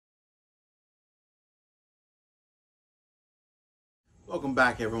Welcome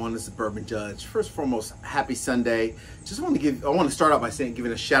back, everyone. This is Bourbon Judge. First and foremost, happy Sunday. I want to start out by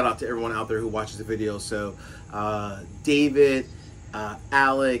giving a shout out to everyone out there who watches the video. So, David,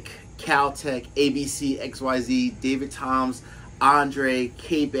 Alec, Caltech, ABC, XYZ, David Toms, Andre,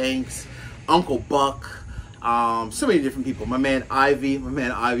 K Banks, Uncle Buck, so many different people. My man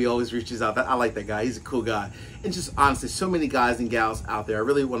Ivy always reaches out. I like that guy. He's a cool guy. And just honestly, so many guys and gals out there. I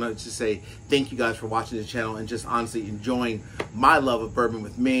really want to just say thank you guys for watching the channel and just honestly enjoying my love of bourbon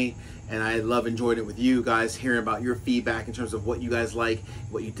with me. And I love enjoying it with you guys, hearing about your feedback in terms of what you guys like,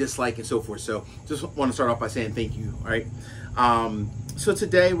 what you dislike, and so forth. So just want to start off by saying thank you. All right. So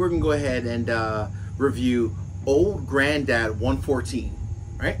today we're going to go ahead and review Old Grandad 114.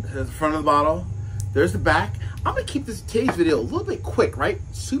 All right. There's the front of the bottle. There's the back. I'm going to keep today's video a little bit quick, right?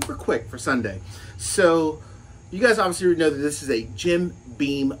 Super quick for Sunday. So you guys obviously know that this is a Jim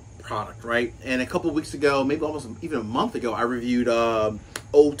Beam product, right? And a couple of weeks ago, maybe almost even a month ago, I reviewed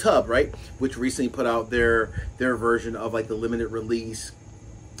Old Tub, right? Which recently put out their version of like the limited release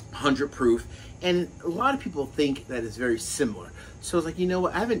 100 proof. And a lot of people think that it's very similar. So I was like, you know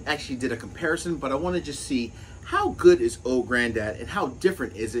what? I haven't actually did a comparison, but I want to just see how good is Old Grandad and how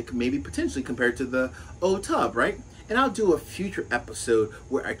different is it maybe potentially compared to the Old Tub, right? And I'll do a future episode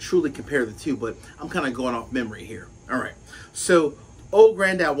where I truly compare the two, but I'm kind of going off memory here. All right. So Old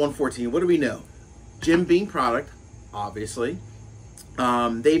Grandad 114, what do we know? Jim Beam product, obviously.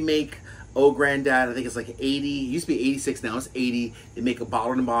 They make Old Grandad, I think it's like 80, it used to be 86, now it's 80. They make a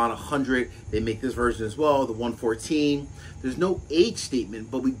bottled and bond 100. They make this version as well, the 114. There's no age statement,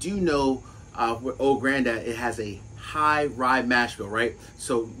 but we do know with Old Grandad, it has a high rye mash bill, right?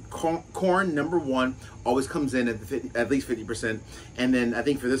 So corn, number one, always comes in at least 50%. And then I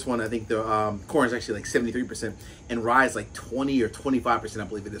think for this one, I think the corn is actually like 73%. And rye is like 20 or 25%, I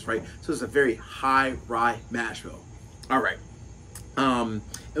believe it is, right? So it's a very high rye mash bill. All right. And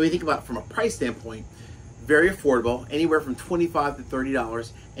when you think about it from a price standpoint, very affordable, anywhere from $25 to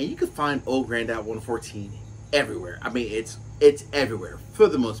 $30. And you can find Old Grandad 114 everywhere. I mean, it's everywhere for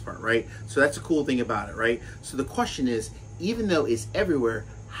the most part, right? So that's a cool thing about it, right? So the question is, even though it's everywhere,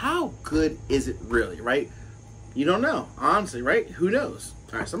 how good is it really, right? You don't know, honestly, right? Who knows?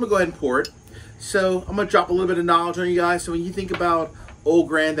 All right, so I'm gonna go ahead and pour it. So I'm gonna drop a little bit of knowledge on you guys. So when you think about Old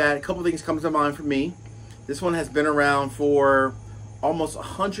Grandad, a couple things come to mind for me. This one has been around for almost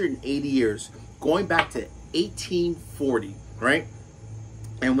 180 years, going back to 1840, right?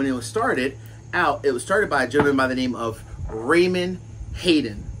 And when it was started out, it was started by a gentleman by the name of Raymond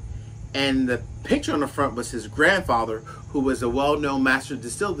Hayden. And the picture on the front was his grandfather, who was a well-known master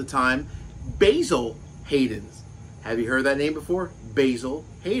distiller at the time, Basil Haydens. Have you heard that name before? Basil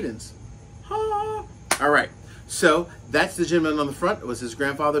Haydens. Ha! All right. So that's the gentleman on the front. It was his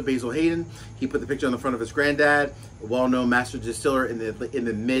grandfather, Basil Hayden. He put the picture on the front of his granddad, a well-known master distiller in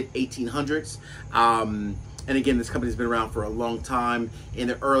the mid 1800s. And again, this company's been around for a long time. Even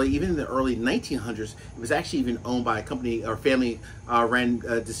in the early 1900s, it was actually even owned by a company or family ran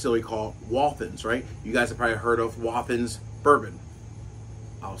a distillery called Walthams, right? You guys have probably heard of Walthams Bourbon.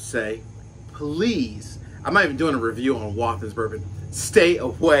 I'll say, please, I'm not even doing a review on Walthams Bourbon. Stay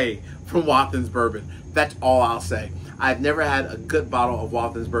away from Walthams Bourbon. That's all I'll say. I've never had a good bottle of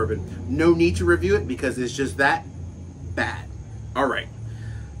Walthams Bourbon. No need to review it because it's just that bad. All right.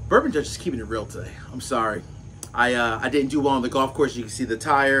 Bourbon Judge is keeping it real today. I'm sorry. I didn't do well on the golf course. You can see the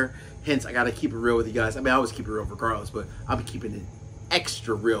tire. Hence, I got to keep it real with you guys. I mean, I always keep it real regardless, but I'm keeping it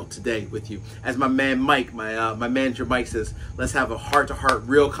extra real today with you. As my man Mike, my manager Mike says, let's have a heart-to-heart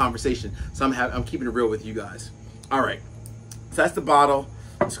real conversation. So I'm keeping it real with you guys. All right. So that's the bottle.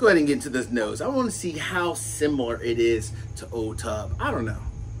 Let's go ahead and get into this nose. I want to see how similar it is to Old Tub. I don't know.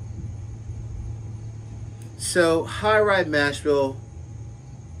 So, high rye mash bill.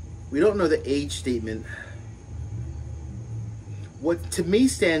 We don't know the age statement. What to me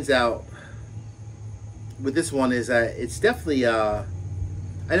stands out with this one is that it's definitely, I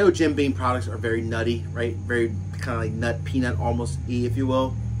know Jim Beam products are very nutty, right? Very kind of like nut, peanut, almost if you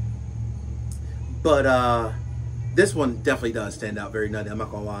will. But this one definitely does stand out very nutty, I'm not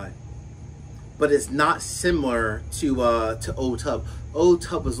gonna lie. But it's not similar to Old Tub. Old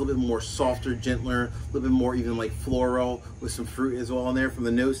Tub was a little bit more softer, gentler, a little bit more even like floral with some fruit as well in there from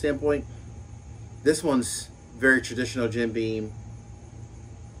the nose standpoint. This one's very traditional Jim Beam.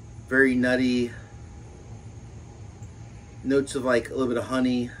 Very nutty. Notes of like a little bit of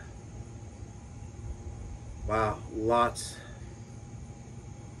honey. Wow, lots.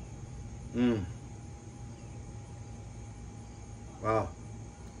 Wow,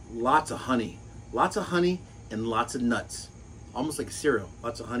 lots of honey. Lots of honey and lots of nuts. Almost like a cereal.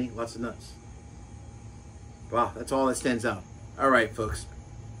 Lots of honey, lots of nuts. Wow, that's all that stands out. All right, folks.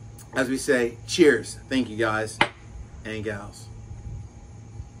 As we say, cheers. Thank you, guys and gals.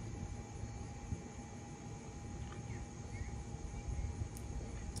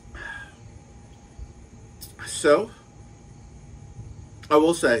 So, I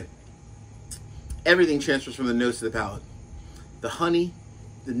will say, everything transfers from the nose to the palate. The honey,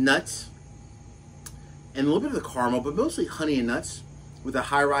 the nuts, and a little bit of the caramel, but mostly honey and nuts with a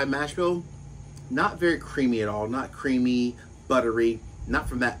high rye mash bill. Not very creamy at all. Not creamy, buttery. Not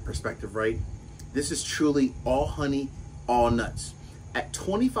from that perspective, right? This is truly all honey, all nuts. At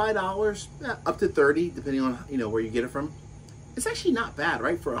 $25, up to $30, depending on where you get it from. It's actually not bad,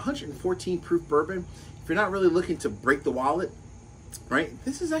 right? For 114 proof bourbon, if you're not really looking to break the wallet, right?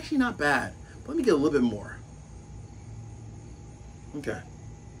 This is actually not bad. But let me get a little bit more. Okay.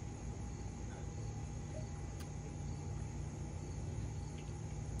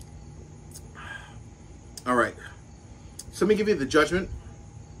 All right. So let me give you the judgment.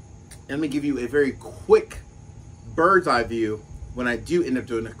 And let me give you a very quick bird's eye view when I do end up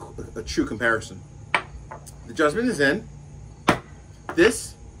doing a true comparison. The judgment is in.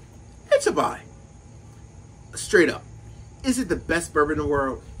 This, it's a buy. Straight up. Is it the best bourbon in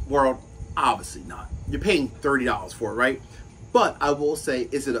the world? Obviously not. You're paying $30 for it, right? But I will say,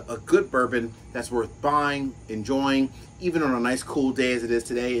 is it a good bourbon that's worth buying, enjoying, even on a nice cool day as it is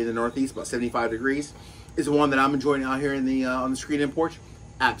today in the Northeast, about 75 degrees? Is the one that I'm enjoying out here in the on the screen and porch?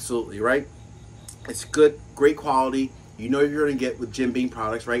 Absolutely, right? It's good, great quality. You know you're going to get with Jim Beam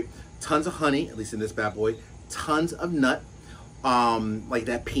products, right? Tons of honey, at least in this bad boy. Tons of nut, like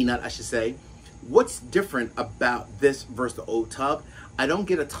that peanut, I should say. What's different about this versus the Old Tub? I don't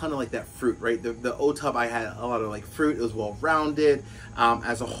get a ton of like that fruit, right? The Old Tub, I had a lot of like fruit. It was well rounded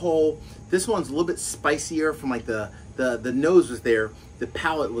as a whole. This one's a little bit spicier from like the nose was there. The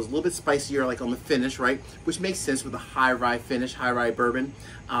palate was a little bit spicier like on the finish, right? Which makes sense with a high rye finish, high rye bourbon.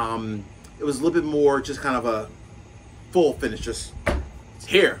 It was a little bit more just kind of a full finish, just it's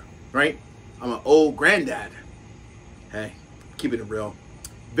here, right? I'm an old granddad. Hey, keeping it real.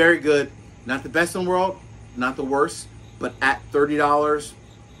 Very good. Not the best in the world, not the worst, but at $30,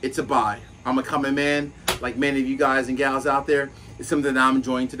 it's a buy. I'm a coming man, like many of you guys and gals out there. It's something that I'm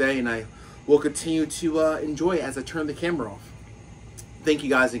enjoying today, and I will continue to enjoy it as I turn the camera off. Thank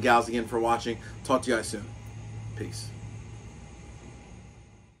you guys and gals again for watching. Talk to you guys soon. Peace.